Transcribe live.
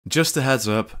Just a heads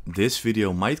up, this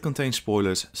video might contain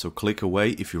spoilers, so click away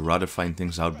if you'd rather find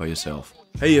things out by yourself.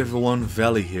 Hey everyone,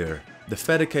 Valley here. The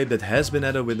feather cape that has been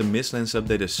added with the Mistlands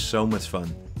update is so much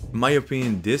fun. In my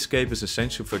opinion, this cape is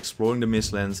essential for exploring the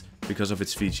Mistlands because of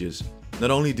its features.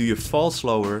 Not only do you fall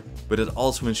slower, but it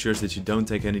also ensures that you don't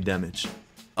take any damage.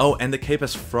 Oh, and the cape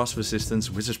has frost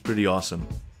resistance, which is pretty awesome.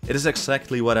 It is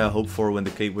exactly what I hoped for when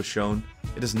the cape was shown.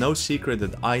 It is no secret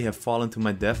that I have fallen to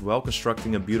my death while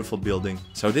constructing a beautiful building,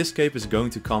 so this cape is going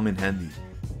to come in handy.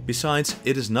 Besides,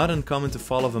 it is not uncommon to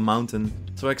fall off a mountain,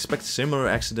 so I expect similar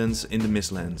accidents in the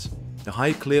Mistlands. The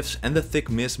high cliffs and the thick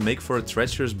mist make for a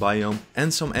treacherous biome,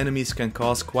 and some enemies can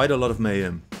cause quite a lot of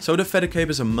mayhem. So the feather cape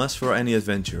is a must for any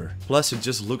adventure. Plus it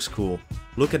just looks cool.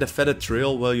 Look at the feathered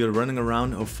trail while you're running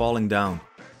around or falling down.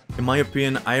 In my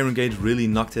opinion, Iron Gate really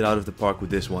knocked it out of the park with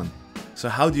this one. So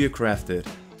how do you craft it?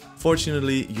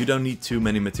 Fortunately, you don't need too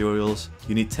many materials.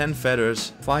 You need 10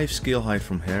 feathers, 5 scale hide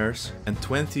from hares, and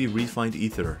 20 refined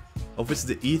ether. Of which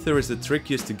the ether is the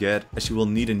trickiest to get, as you will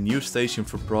need a new station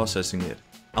for processing it.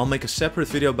 I'll make a separate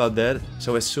video about that,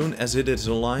 so as soon as it is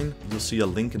online, you'll see a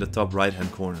link in the top right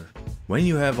hand corner. When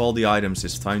you have all the items,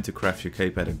 it's time to craft your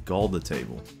cape at a Galda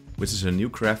table, which is a new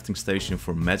crafting station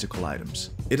for magical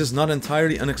items. It is not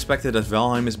entirely unexpected that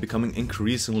Valheim is becoming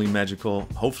increasingly magical.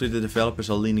 Hopefully the developers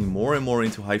are leaning more and more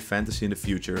into high fantasy in the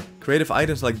future. Creative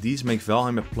items like these make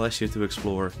Valheim a pleasure to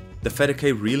explore. The feather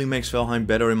cape really makes Valheim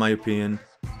better in my opinion.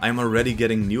 I am already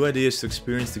getting new ideas to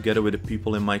experience together with the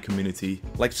people in my community,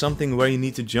 like something where you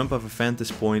need to jump off a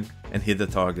vantage point and hit the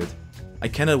target. I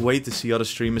cannot wait to see other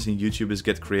streamers and YouTubers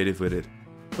get creative with it.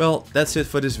 Well, that's it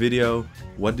for this video.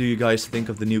 What do you guys think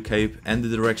of the new cape and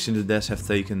the direction the devs have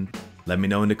taken? Let me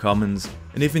know in the comments,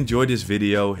 and if you enjoyed this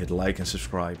video, hit like and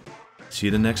subscribe. See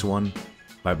you in the next one.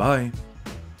 Bye bye.